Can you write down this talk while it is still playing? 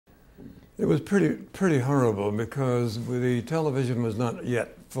It was pretty horrible because the television was not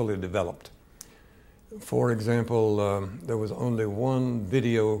yet fully developed. For example, there was only one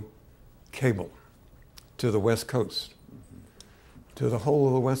video cable to the West Coast. To the whole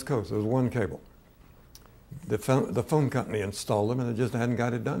of the West Coast, there was one cable. The phone company installed them, and it just hadn't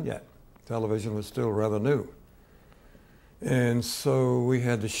got it done yet. Television was still rather new. And so we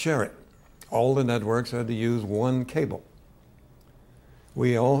had to share it. All the networks had to use one cable.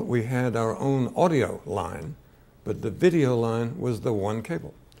 We had our own audio line, but the video line was the one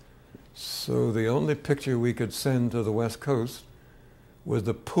cable. So the only picture we could send to the West Coast was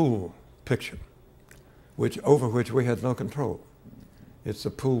the pool picture, over which we had no control. It's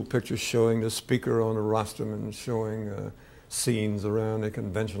a pool picture showing the speaker on a rostrum and showing scenes around a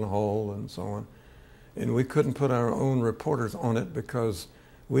convention hall and so on. And we couldn't put our own reporters on it because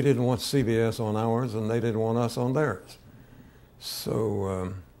we didn't want CBS on ours and they didn't want us on theirs.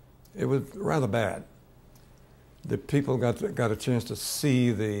 So it was rather bad. The people got a chance to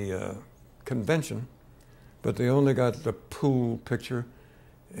see the convention, but they only got the pool picture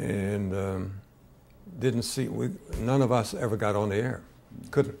and didn't see, none of us ever got on the air.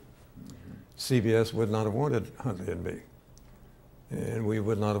 Couldn't. CBS would not have wanted Huntley and me, and we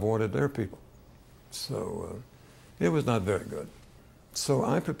would not have wanted their people. So it was not very good. So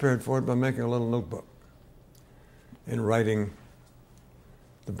I prepared for it by making a little notebook and writing.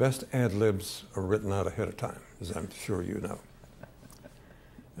 The best ad-libs are written out ahead of time, as I'm sure you know.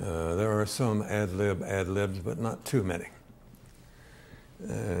 There are some ad-libs, but not too many.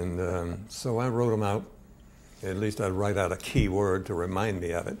 And so I wrote them out. At least I'd write out a key word to remind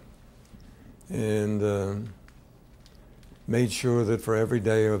me of it. And made sure that for every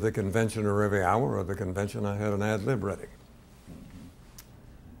day of the convention or every hour of the convention, I had an ad-lib ready.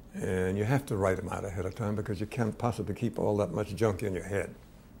 And you have to write them out ahead of time because you can't possibly keep all that much junk in your head.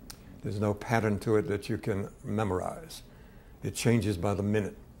 There's no pattern to it that you can memorize. It changes by the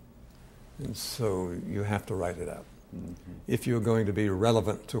minute. And so you have to write it out. Mm-hmm. If you're going to be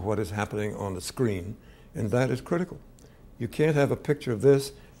relevant to what is happening on the screen, and that is critical. You can't have a picture of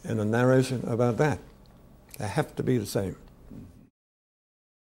this and a narration about that. They have to be the same.